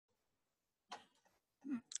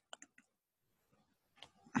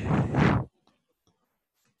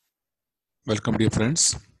Welcome, dear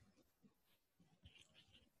friends.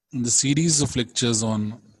 In the series of lectures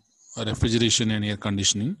on refrigeration and air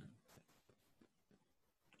conditioning,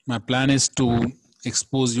 my plan is to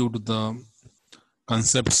expose you to the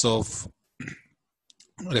concepts of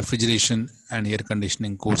refrigeration and air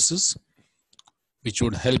conditioning courses, which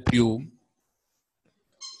would help you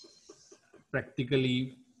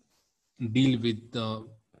practically deal with the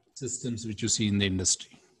systems which you see in the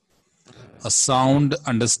industry. A sound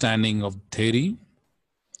understanding of theory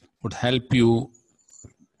would help you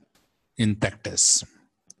in practice.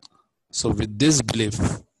 So with this belief,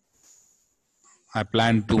 I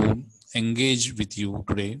plan to engage with you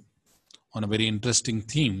today on a very interesting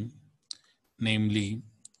theme, namely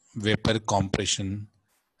vapor compression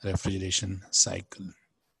refrigeration cycle.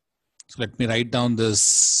 So let me write down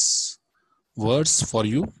this words for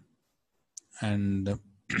you, and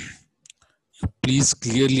please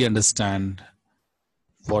clearly understand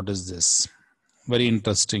what is this. Very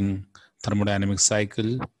interesting thermodynamic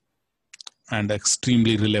cycle and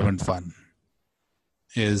extremely relevant one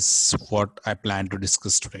is what I plan to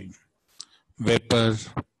discuss today. Vapor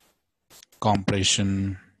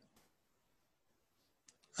compression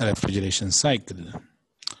refrigeration cycle.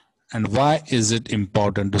 And why is it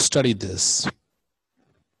important to study this?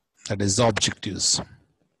 That is the objectives.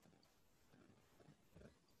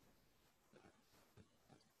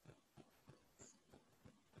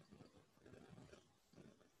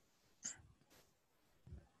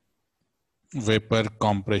 Vapor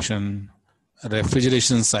compression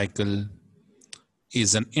refrigeration cycle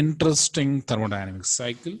is an interesting thermodynamic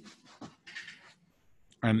cycle,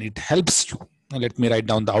 and it helps you. Now let me write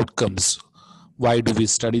down the outcomes. Why do we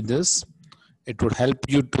study this? It would help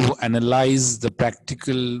you to analyze the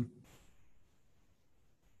practical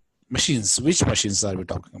machines. Which machines are we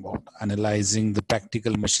talking about? Analyzing the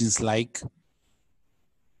practical machines like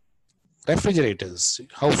refrigerators,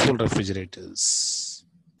 household refrigerators,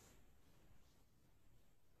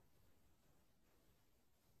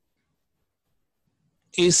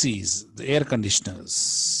 ACs, the air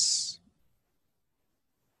conditioners,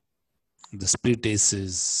 the split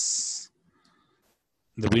ACs,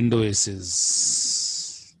 the window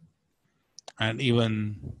ACs, and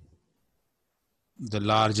even the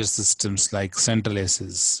larger systems like central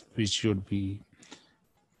ACs, which should be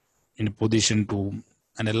in a position to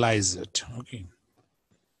analyze it. Okay.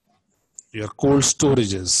 Your cold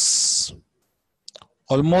storages,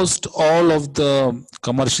 almost all of the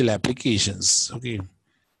commercial applications, okay,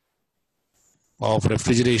 of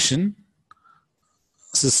refrigeration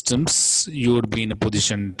systems, you would be in a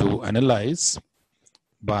position to analyze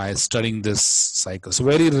by studying this cycle. So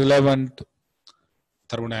very relevant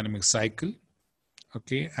thermodynamic cycle,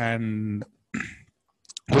 okay, and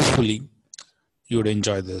hopefully you would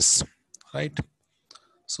enjoy this, right?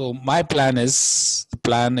 So my plan is,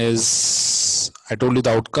 I told you the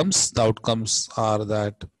outcomes. The outcomes are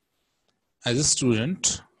that as a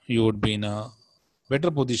student, you would be in a better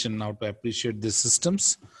position now to appreciate these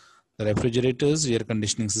systems, the refrigerators, air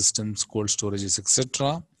conditioning systems, cold storages,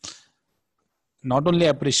 etc. Not only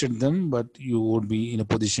appreciate them, but you would be in a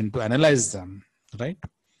position to analyze them, right?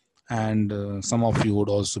 And some of you would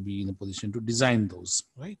also be in a position to design those,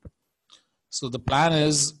 right? So the plan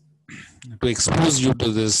is to expose you to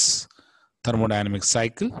this thermodynamic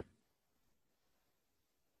cycle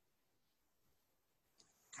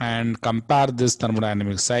and compare this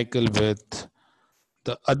thermodynamic cycle with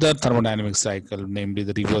the other thermodynamic cycle, namely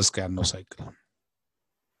the reverse Carnot cycle.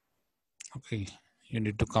 Okay, you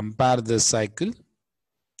need to compare this cycle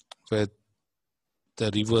with the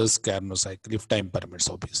reverse Carnot cycle if time permits,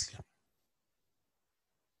 obviously.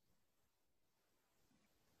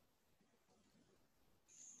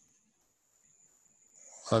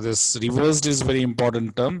 This reversed is very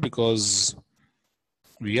important term because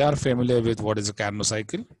we are familiar with what is a Carnot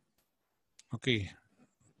cycle. Okay.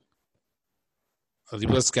 A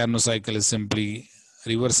reverse Carnot cycle is simply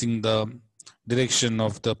reversing the direction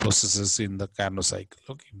of the processes in the Carnot cycle.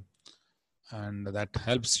 Okay. And that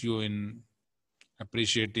helps you in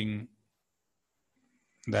appreciating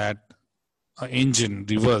that an engine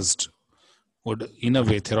reversed would in a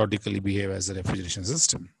way theoretically behave as a refrigeration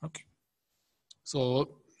system. Okay.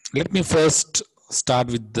 So let me first start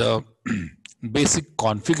with the basic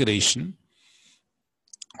configuration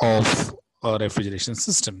of a refrigeration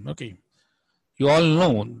system. Okay. You all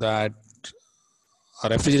know that a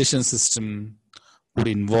refrigeration system would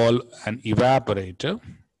involve an evaporator.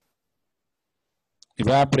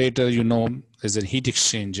 Evaporator, you know, is a heat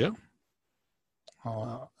exchanger.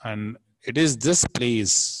 And it is this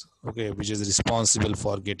place, okay, which is responsible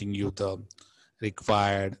for getting you the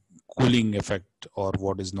required cooling effect, or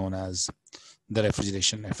what is known as the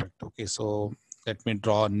refrigeration effect. Okay, so let me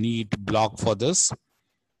draw a neat block for this.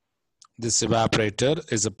 This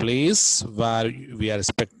evaporator is a place where we are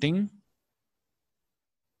expecting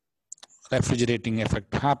refrigerating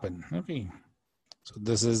effect to happen. Okay, so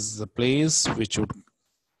this is the place which would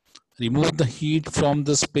remove the heat from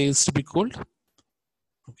the space to be cooled.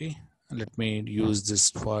 Okay, let me use this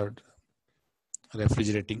for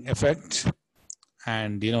refrigerating effect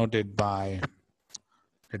and denote it by,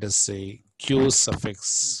 let us say, Q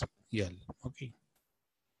suffix L. Okay,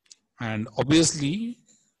 and obviously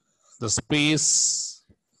the space,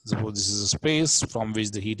 suppose this is a space from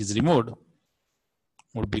which the heat is removed,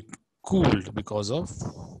 would be cooled because of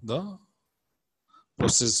the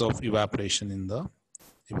process of evaporation in the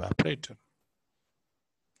evaporator.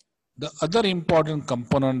 The other important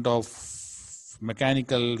component of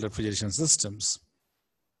mechanical refrigeration systems,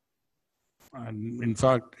 and in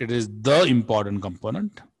fact it is the important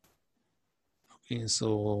component, okay,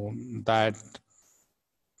 so that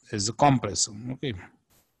is a compressor. Okay,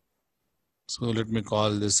 so let me call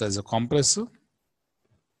this as a compressor.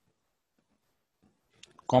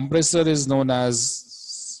 Compressor is known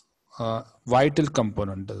as a vital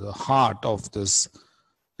component, the heart of this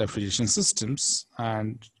refrigeration systems,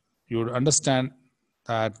 and you would understand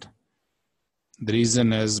that the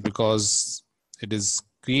reason is because it is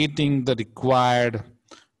creating the required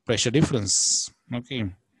pressure difference, okay,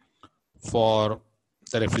 for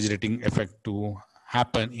the refrigerating effect to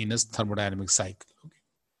happen in a thermodynamic cycle. Okay.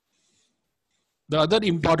 The other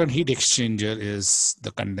important heat exchanger is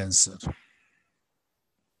the condenser.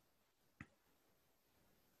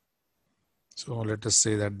 So let us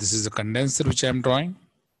say that this is a condenser which I am drawing.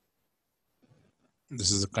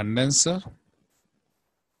 This is a condenser,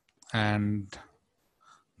 and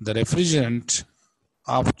the refrigerant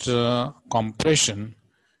after compression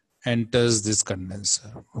enters this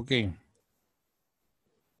condenser. Okay.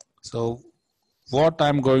 So what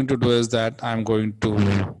I'm going to do is that I'm going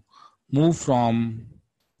to move from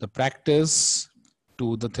the practice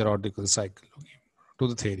to the theoretical cycle, okay, to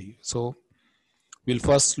the theory. So we'll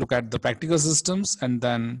first look at the practical systems, and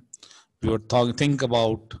then we would think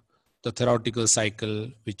about the theoretical cycle,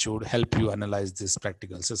 which would help you analyze this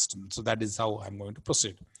practical system. So that is how I'm going to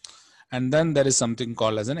proceed. And then there is something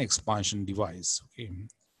called as an expansion device. Okay.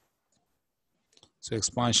 So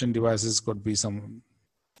expansion devices could be some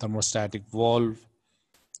thermostatic valve,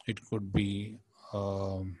 it could be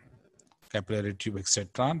capillary tube,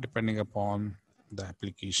 etc., depending upon the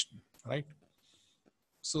application, right?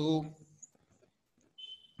 So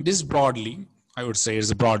this broadly, I would say,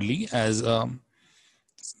 is broadly as a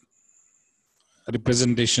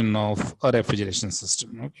representation of a refrigeration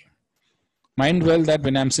system. Okay. Mind well that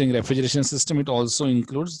when I'm saying refrigeration system, it also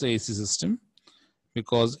includes the AC system,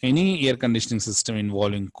 because any air conditioning system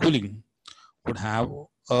involving cooling would have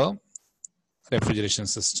a refrigeration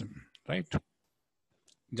system, right?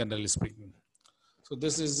 Generally speaking. So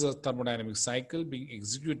this is a thermodynamic cycle being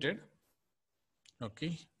executed,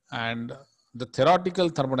 okay? And the theoretical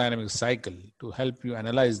thermodynamic cycle, to help you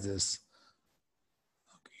analyze this,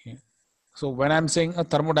 okay? So when I'm saying a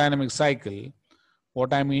thermodynamic cycle,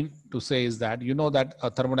 what I mean to say is that you know that a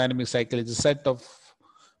thermodynamic cycle is a set of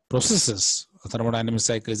processes. A thermodynamic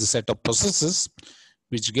cycle is a set of processes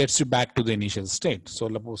which gets you back to the initial state. So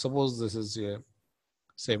suppose this is your,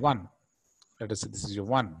 say, 1. Let us say this is your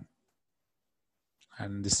 1.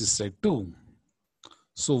 And this is, say, 2.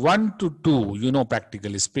 So 1 to 2, you know,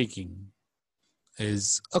 practically speaking,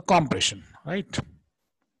 is a compression, right?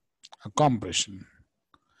 A compression.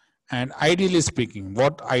 And ideally speaking,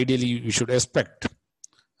 what ideally we should expect,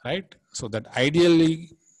 right? So that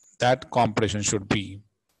ideally that compression should be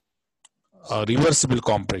a reversible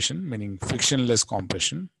compression, meaning frictionless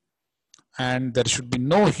compression, and there should be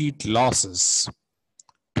no heat losses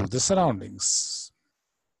to the surroundings.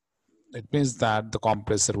 It means that the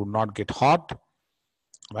compressor would not get hot,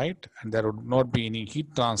 right? And there would not be any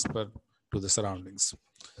heat transfer to the surroundings.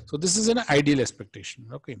 So this is an ideal expectation,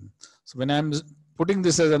 okay? So when I'm putting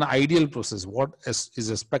this as an ideal process, what is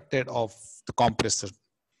expected of the compressor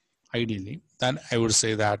ideally, then I would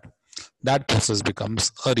say that that process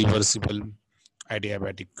becomes a reversible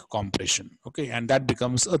adiabatic compression, okay? And that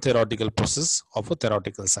becomes a theoretical process of a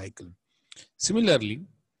theoretical cycle. Similarly,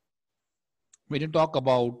 when you talk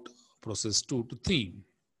about process 2 to 3,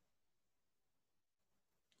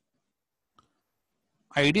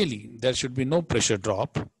 ideally there should be no pressure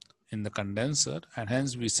drop in the condenser, and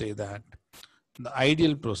hence we say that the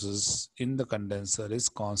ideal process in the condenser is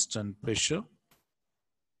constant pressure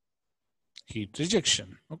heat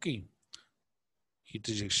rejection, okay? Heat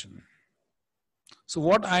rejection. So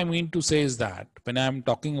what I mean to say is that when I'm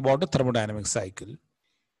talking about a thermodynamic cycle,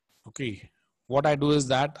 okay, what I do is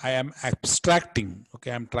that I am abstracting,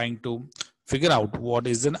 okay, I'm trying to figure out what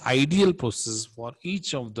is an ideal process for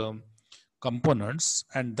each of the components,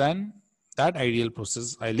 and then that ideal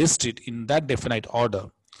process I list it in that definite order,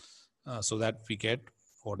 so that we get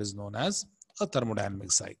what is known as a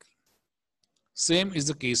thermodynamic cycle. Same is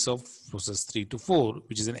the case of process 3 to 4,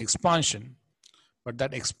 which is an expansion, but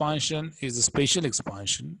that expansion is a spatial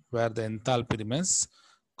expansion where the enthalpy remains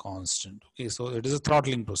constant. Okay, so it is a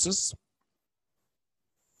throttling process.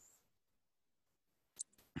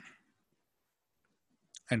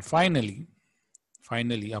 And finally,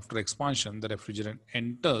 after expansion, the refrigerant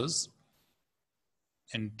enters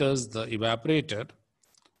the evaporator,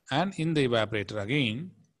 and in the evaporator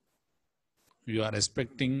again, you are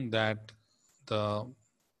expecting that the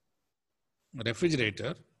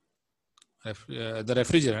refrigerant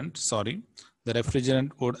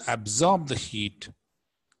would absorb the heat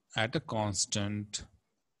at a constant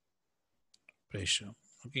pressure.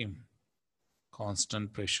 Okay,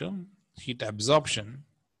 constant pressure, heat absorption,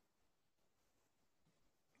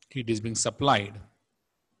 heat is being supplied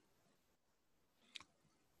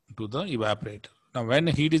to the evaporator. Now, when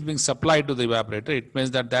heat is being supplied to the evaporator, it means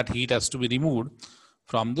that that heat has to be removed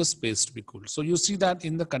from the space to be cooled. So you see that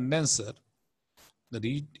in the condenser,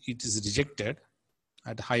 the heat is rejected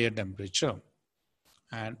at higher temperature,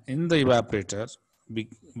 and in the evaporator, we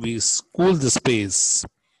cool the space,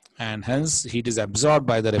 and hence heat is absorbed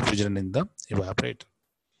by the refrigerant in the evaporator,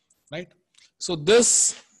 right? So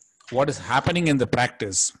this, what is happening in the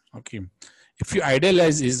practice, okay, if you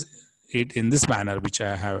idealize it in this manner, which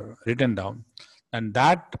I have written down, and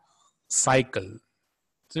that cycle,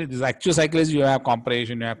 so this actual cycle is you have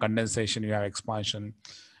compression, you have condensation, you have expansion,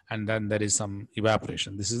 and then there is some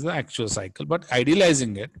evaporation. This is the actual cycle, but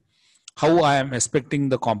idealizing it, how I am expecting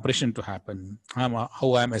the compression to happen,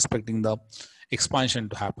 how I am expecting the expansion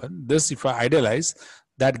to happen. This, if I idealize,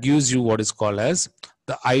 that gives you what is called as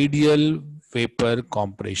the ideal vapor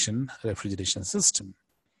compression refrigeration system.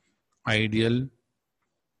 Ideal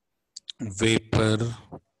vapor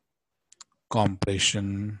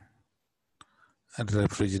compression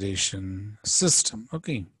refrigeration system,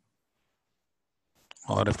 okay,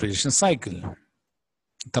 or refrigeration cycle.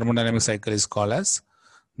 Thermodynamic cycle is called as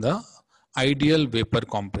the ideal vapor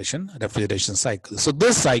compression refrigeration cycle. So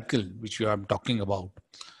this cycle which you are talking about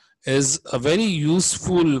is a very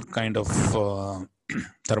useful kind of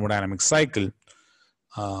thermodynamic cycle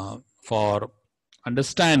for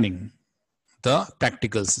understanding the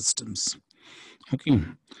practical systems. Okay,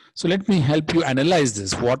 so let me help you analyze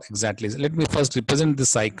this. What exactly is it? Let me first represent this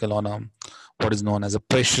cycle on a what is known as a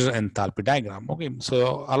pressure enthalpy diagram. Okay,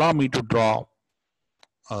 so allow me to draw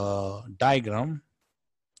a diagram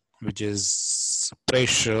which is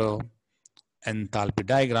pressure enthalpy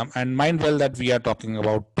diagram, and mind well that we are talking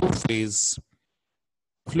about two-phase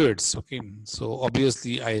fluids. Okay, so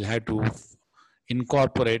obviously I'll have to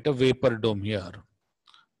incorporate a vapor dome here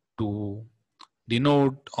to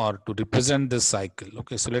denote or to represent this cycle.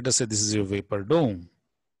 Okay, so let us say this is your vapor dome.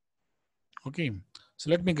 Okay,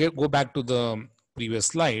 so let me go back to the previous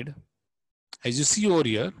slide. As you see over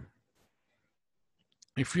here,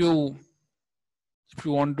 if you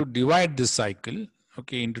want to divide this cycle,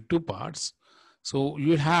 okay, into two parts, so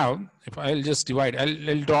you have, if I'll just divide,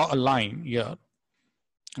 I'll draw a line here,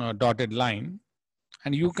 a dotted line,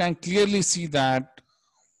 and you can clearly see that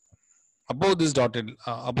above this dotted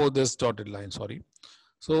line, sorry.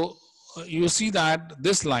 So you see that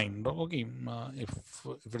this line, okay, if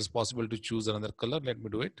it is possible to choose another color, let me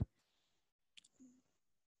do it.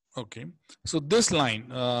 Okay, so this line,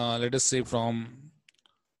 let us say from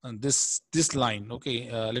this line, okay,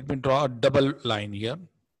 let me draw a double line here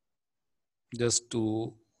just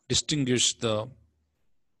to distinguish the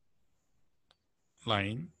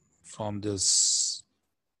line from this.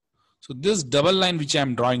 So this double line which I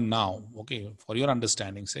am drawing now, okay, for your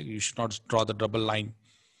understanding sake, you should not draw the double line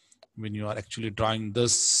when you are actually drawing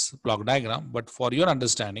this block diagram, but for your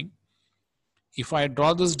understanding, if I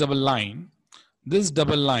draw this double line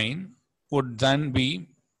would then be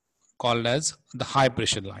called as the high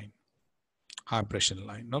pressure line,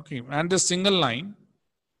 okay, and the single line,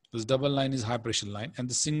 this double line is high pressure line, and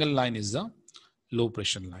the single line is the low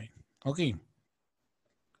pressure line, okay.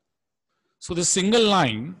 So the single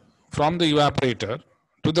line from the evaporator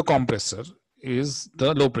to the compressor is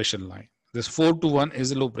the low pressure line. This 4-to-1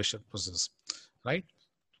 is a low pressure process, right?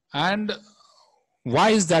 And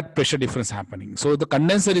why is that pressure difference happening? So the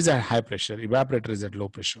condenser is at high pressure, evaporator is at low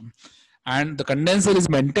pressure. And the condenser is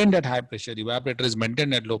maintained at high pressure, evaporator is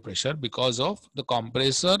maintained at low pressure because of the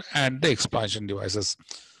compressor and the expansion devices.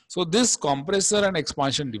 So this compressor and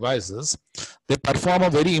expansion devices, they perform a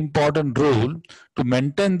very important role to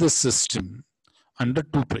maintain the system under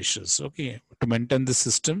two pressures. Okay, to maintain the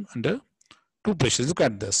system under two pressures. Look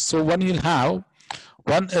at this. So one you'll have,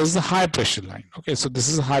 one is the high pressure line. Okay, so this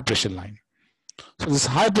is a high pressure line. So this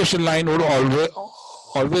high pressure line would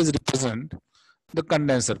always represent the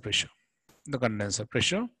condenser pressure,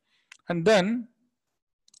 and then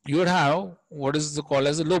you would have what is called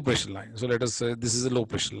as a low pressure line. So let us say this is a low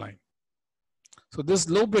pressure line. So this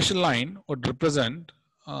low pressure line would represent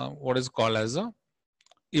what is called as a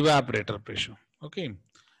evaporator pressure. Okay,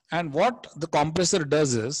 and what the compressor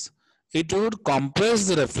does is it would compress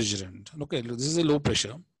the refrigerant. Okay, this is a low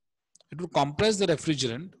pressure. It would compress the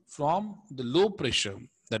refrigerant from the low pressure,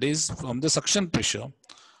 that is from the suction pressure,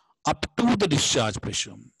 up to the discharge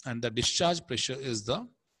pressure, and the discharge pressure is the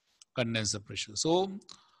condenser pressure. So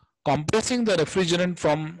compressing the refrigerant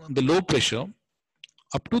from the low pressure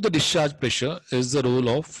up to the discharge pressure is the role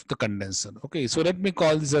of the condenser. Okay, so let me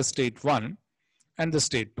call this as state 1 and the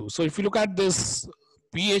state 2. So if you look at this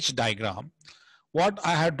pH diagram, what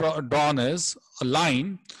I had drawn is a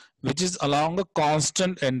line which is along a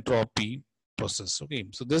constant entropy process. Okay,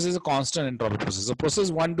 so this is a constant entropy process. So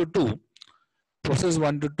process 1 to 2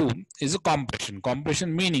 is a compression.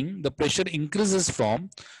 Compression meaning the pressure increases from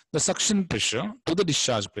the suction pressure to the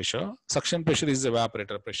discharge pressure. Suction pressure is the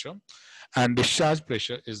evaporator pressure and discharge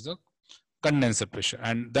pressure is the condenser pressure.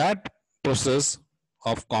 And that process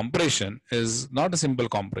of compression is not a simple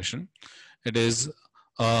compression. It is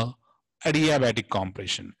a adiabatic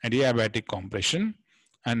compression.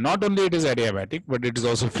 And not only it is adiabatic, but it is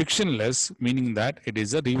also frictionless, meaning that it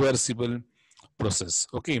is a reversible process.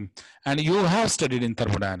 Okay, and you have studied in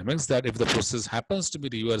thermodynamics that if the process happens to be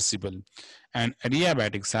reversible and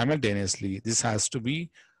adiabatic simultaneously, this has to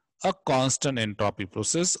be a constant entropy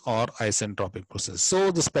process or isentropic process.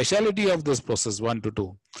 So the speciality of this process 1 to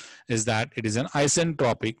 2 is that it is an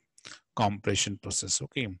isentropic compression process.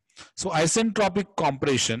 Okay, so isentropic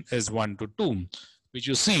compression is 1 to 2, which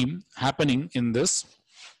you see happening in this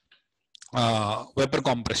vapor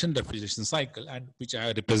compression refrigeration cycle, and which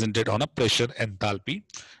I represented on a pressure enthalpy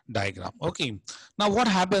diagram. Okay, now what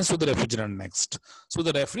happens to the refrigerant next? So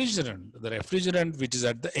the refrigerant which is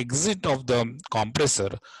at the exit of the compressor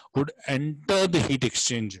would enter the heat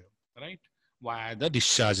exchanger, right, via the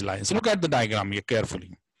discharge line. So look at the diagram here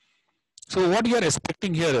carefully. So what you are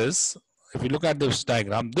expecting here is, if you look at this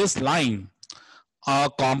diagram, this line,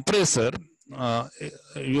 compressor,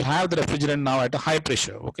 you have the refrigerant now at a high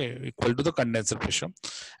pressure, okay, equal to the condenser pressure,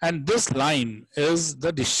 and this line is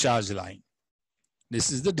the discharge line.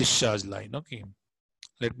 This is the discharge line. Okay,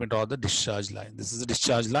 let me draw the discharge line. This is the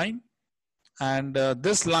discharge line, and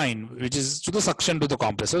this line which is to the suction to the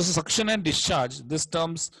compressor. So suction and discharge, these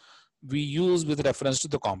terms we use with reference to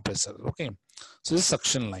the compressor. Okay, so this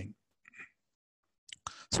suction line.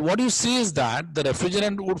 So what you see is that the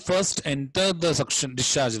refrigerant would first enter the suction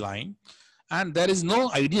discharge line, and there is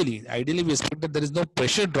no, ideally we expect that there is no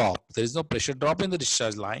pressure drop. There is no pressure drop in the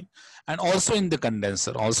discharge line, and also in the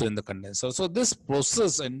condenser, So this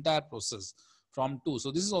process, entire process from 2,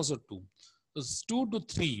 so this is also 2. So 2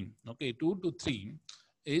 to 3, okay, 2 to 3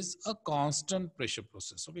 is a constant pressure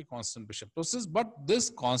process, okay, constant pressure process. But this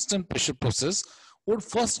constant pressure process would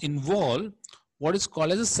first involve what is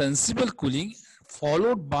called as a sensible cooling,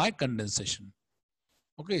 followed by condensation.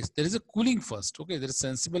 Okay, there is a cooling first. Okay, there is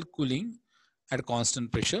sensible cooling at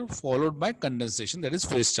constant pressure, followed by condensation, that is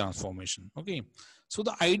phase transformation. Okay, so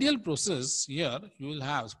the ideal process here you will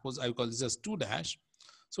have, suppose I call this as 2 dash.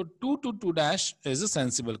 So 2 to 2 dash is a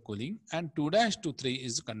sensible cooling, and 2 dash to 3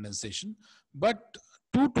 is condensation, but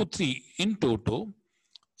 2 to 3 in total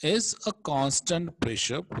is a constant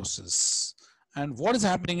pressure process. And what is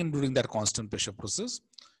happening during that constant pressure process?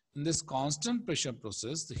 In this constant pressure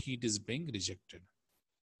process, the heat is being rejected.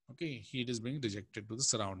 Okay, heat is being rejected to the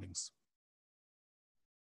surroundings.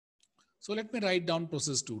 So let me write down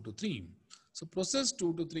process 2 to 3. So process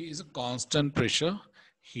 2 to 3 is a constant pressure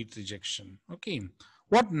heat rejection. Okay,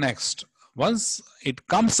 what next? Once it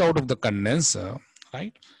comes out of the condenser,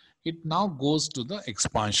 right, it now goes to the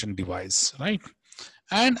expansion device, right?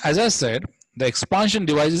 And as I said, the expansion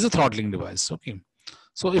device is a throttling device. Okay,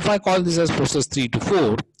 so if I call this as process 3 to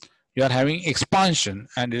 4, you are having expansion,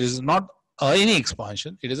 and it is not any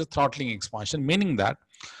expansion, it is a throttling expansion, meaning that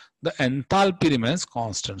the enthalpy remains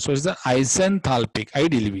constant. So it's an isenthalpic,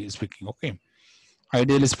 ideally speaking, okay.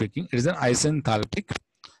 Ideally speaking, it is an isenthalpic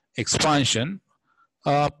expansion.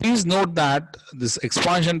 Please note that this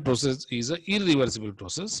expansion process is an irreversible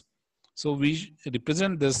process. So we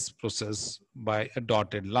represent this process by a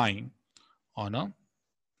dotted line on a,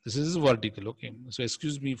 this is vertical, okay. So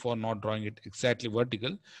excuse me for not drawing it exactly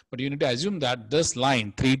vertical, but you need to assume that this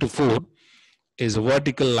line 3 to 4 is a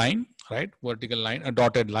vertical line, right? Vertical line, a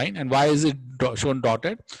dotted line. And why is it shown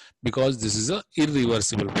dotted? Because this is a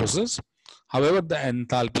irreversible process. However, the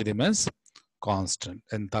enthalpy remains constant.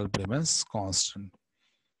 Enthalpy remains constant.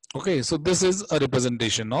 Okay, so this is a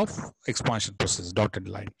representation of expansion process, dotted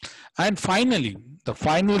line. And finally, the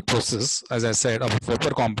final process, as I said, of vapor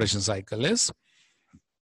compression cycle is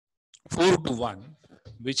 4 to 1,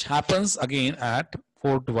 which happens again at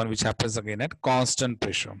 4 to 1, which happens again at constant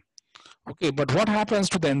pressure. Okay, but what happens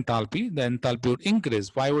to the enthalpy? The enthalpy would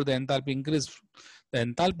increase. Why would the enthalpy increase? The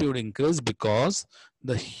enthalpy would increase because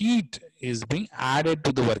the heat is being added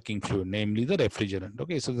to the working fluid, namely the refrigerant.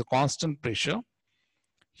 Okay, so the constant pressure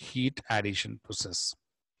heat addition process.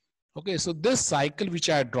 Okay, so this cycle which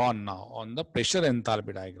I have drawn now on the pressure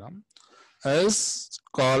enthalpy diagram is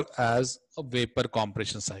called as a vapor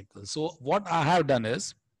compression cycle. So what I have done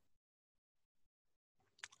is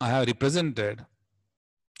I have represented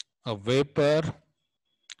a vapor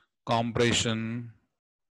compression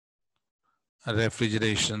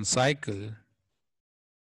refrigeration cycle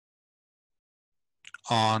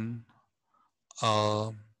on a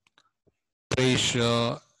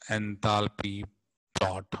pressure enthalpy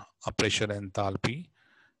plot, a pressure enthalpy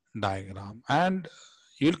diagram. And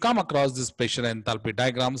you'll come across this pressure enthalpy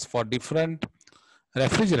diagrams for different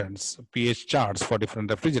refrigerants, pH charts for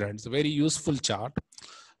different refrigerants, a very useful chart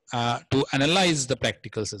to analyze the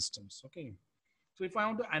practical systems. Okay. So if I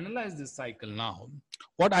want to analyze this cycle now,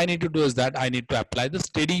 what I need to do is that I need to apply the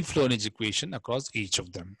steady flow energy equation across each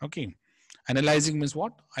of them. Okay. Analyzing means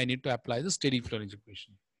what? I need to apply the steady flow energy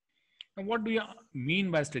equation. And what do you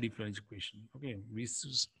mean by steady flow energy equation? Okay.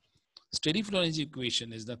 Steady flow energy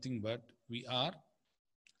equation is nothing but we are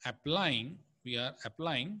applying,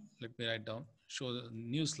 let me write down, show the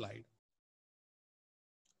new slide.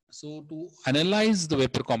 So to analyze the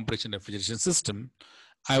vapor compression refrigeration system,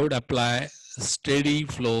 I would apply steady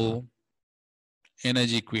flow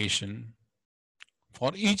energy equation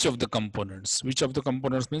for each of the components. Which of the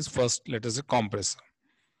components means first, let us say compressor.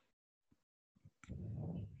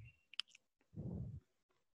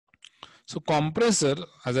 So compressor,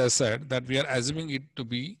 as I said, that we are assuming it to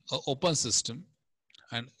be an open system,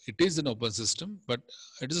 and it is an open system, but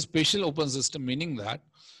it is a special open system, meaning that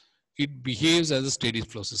it behaves as a steady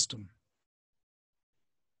flow system.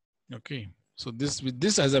 Okay. So this, with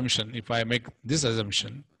this assumption, if I make this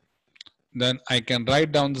assumption, then I can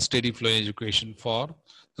write down the steady flow energy equation for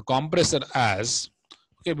the compressor as,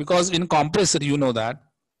 okay, because in compressor, you know that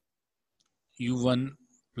U1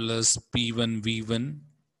 plus P1 V1,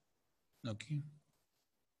 okay,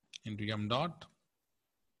 into M dot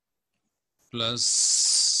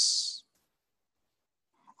plus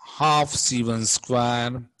half C1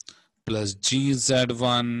 square plus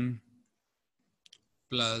GZ1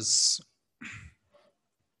 plus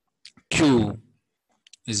Q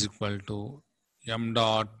is equal to M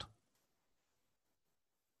dot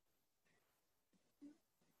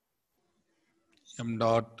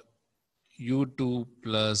U2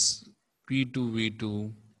 plus P2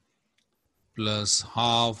 V2 plus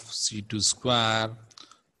half C2 square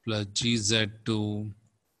plus GZ2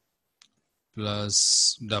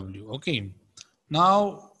 plus W. Okay.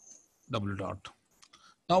 Now W dot.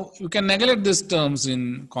 Now you can neglect these terms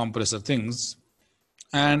in compressor things,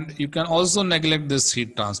 and you can also neglect this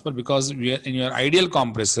heat transfer because we are in your ideal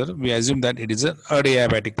compressor, we assume that it is an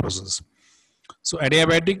adiabatic process. So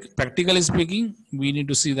adiabatic, practically speaking, we need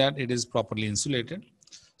to see that it is properly insulated.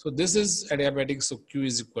 So this is adiabatic, so Q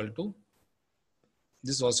is equal to,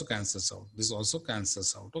 this also cancels out, this also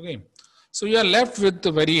cancels out, okay. So you are left with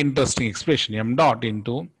a very interesting expression, M dot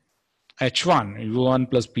into H1, U1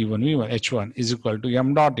 plus P1 V1, H1 is equal to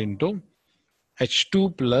M dot into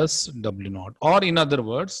H2 plus W naught, or in other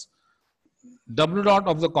words, W dot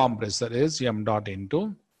of the compressor is M dot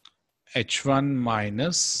into H1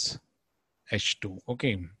 minus H2,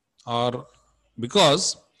 okay. Or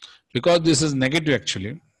because this is negative,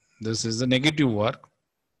 actually, this is the negative work,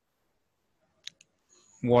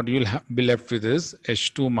 what you will be left with is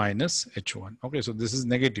H2 minus H1, okay. So this is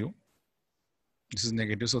negative,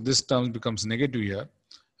 so this term becomes negative here,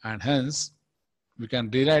 and hence we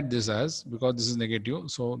can rewrite this as, because this is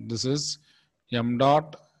negative, so this is M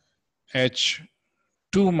dot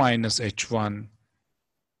H2 minus H1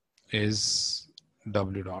 is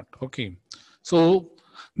W dot, okay. So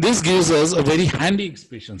this gives us a very handy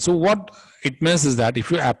expression. So what it means is that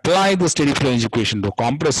if you apply the steady flow energy equation to a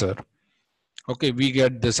compressor, okay, we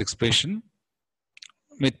get this expression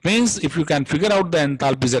It means if you can figure out the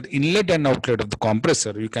enthalpies at inlet and outlet of the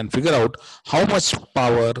compressor, you can figure out how much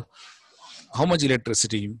power, how much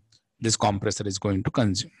electricity this compressor is going to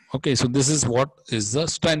consume. Okay, so this is what is the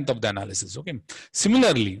strength of the analysis. Okay,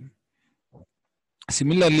 similarly,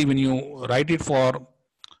 when you write it for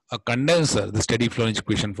a condenser, the steady flow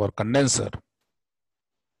equation for condenser,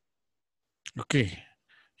 okay,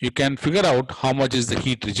 you can figure out how much is the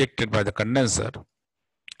heat rejected by the condenser,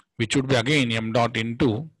 which would be again m dot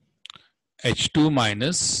into H2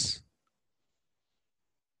 minus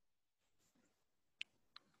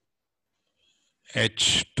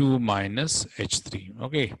H2 minus H3.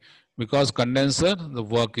 Okay, because condenser, the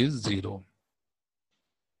work is 0.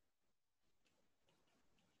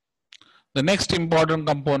 The next important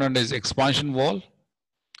component is expansion wall,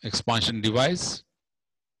 expansion device,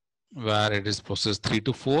 where it is process 3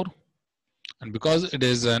 to 4. And because it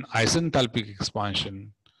is an isenthalpic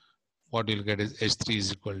expansion, what you'll get is H3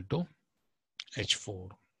 is equal to H4.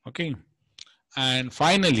 Okay. And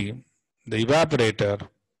finally, the evaporator,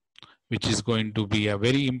 which is going to be a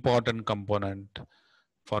very important component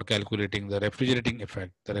for calculating the refrigerating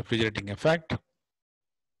effect. The refrigerating effect,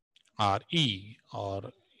 RE, or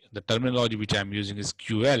the terminology which I'm using is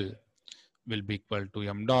QL, will be equal to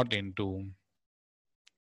m dot into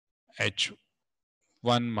H1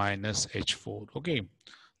 minus H4. Okay.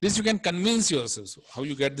 This you can convince yourselves. How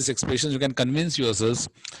you get this expression, you can convince yourselves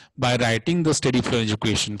by writing the steady flow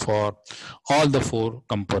equation for all the 4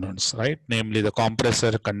 components, right? Namely the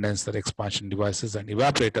compressor, condenser, expansion devices, and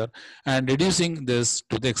evaporator, and reducing this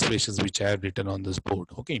to the expressions which I have written on this board.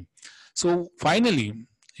 Okay. So finally,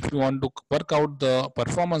 if you want to work out the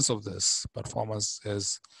performance of this, performance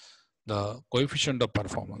is the coefficient of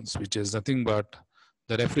performance, which is nothing but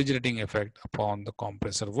the refrigerating effect upon the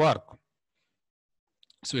compressor work.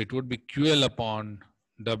 So it would be QL upon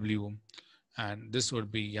W, and this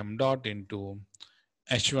would be m dot into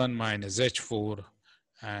H1 minus H4,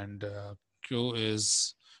 and Q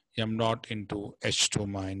is m dot into H2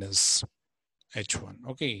 minus H1.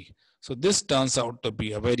 Okay, so this turns out to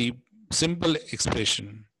be a very simple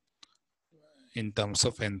expression in terms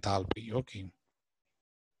of enthalpy. Okay,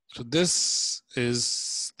 so this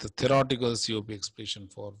is the theoretical COP expression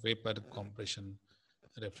for vapor compression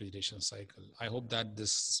refrigeration cycle. I hope that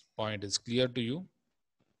this point is clear to you.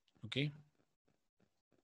 Okay.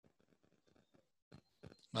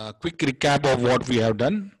 Quick recap of what we have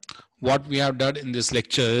done. What we have done in this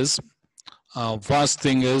lecture is, first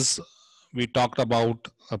thing is we talked about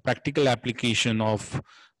a practical application of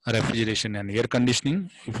refrigeration and air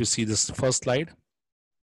conditioning. If you see this first slide.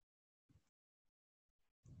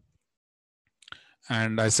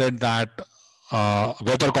 And I said that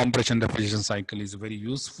vapor compression refrigeration cycle is a very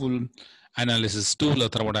useful analysis tool, a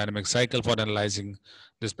thermodynamic cycle for analyzing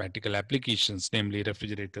these practical applications, namely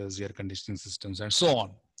refrigerators, air conditioning systems, and so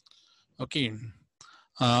on. Okay.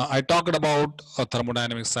 I talked about a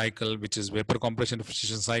thermodynamic cycle, which is vapor compression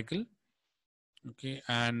refrigeration cycle. Okay.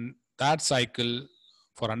 And that cycle,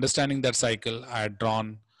 for understanding that cycle, I had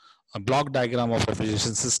drawn a block diagram of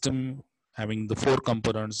refrigeration system having the 4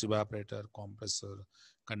 components: evaporator, compressor,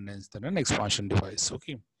 condenser, and expansion device.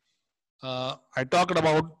 Okay. I talked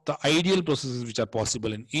about the ideal processes which are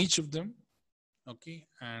possible in each of them. Okay.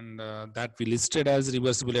 And that we listed as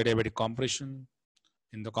reversible adiabatic compression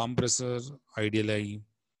in the compressor, ideally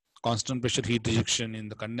constant pressure heat rejection in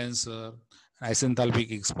the condenser,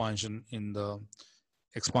 isenthalpic expansion in the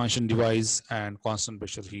expansion device, and constant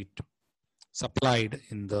pressure heat supplied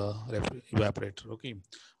in the evaporator. Okay.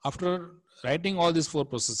 After writing all these 4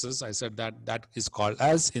 processes, I said that that is called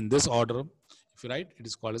as, in this order, if you write, it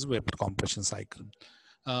is called as vapor compression cycle,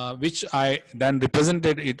 which I then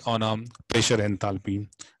represented it on a pressure enthalpy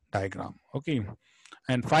diagram. Okay.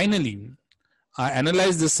 And finally, I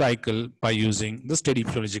analyzed this cycle by using the steady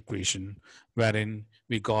flow equation, wherein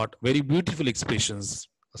we got very beautiful expressions,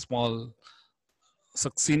 small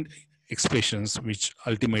succinct expressions, which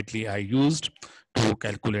ultimately I used to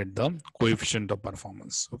calculate the coefficient of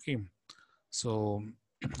performance. Okay. So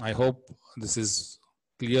I hope this is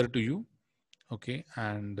clear to you. Okay.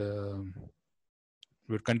 And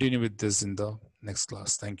we'll continue with this in the next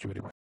class. Thank you very much.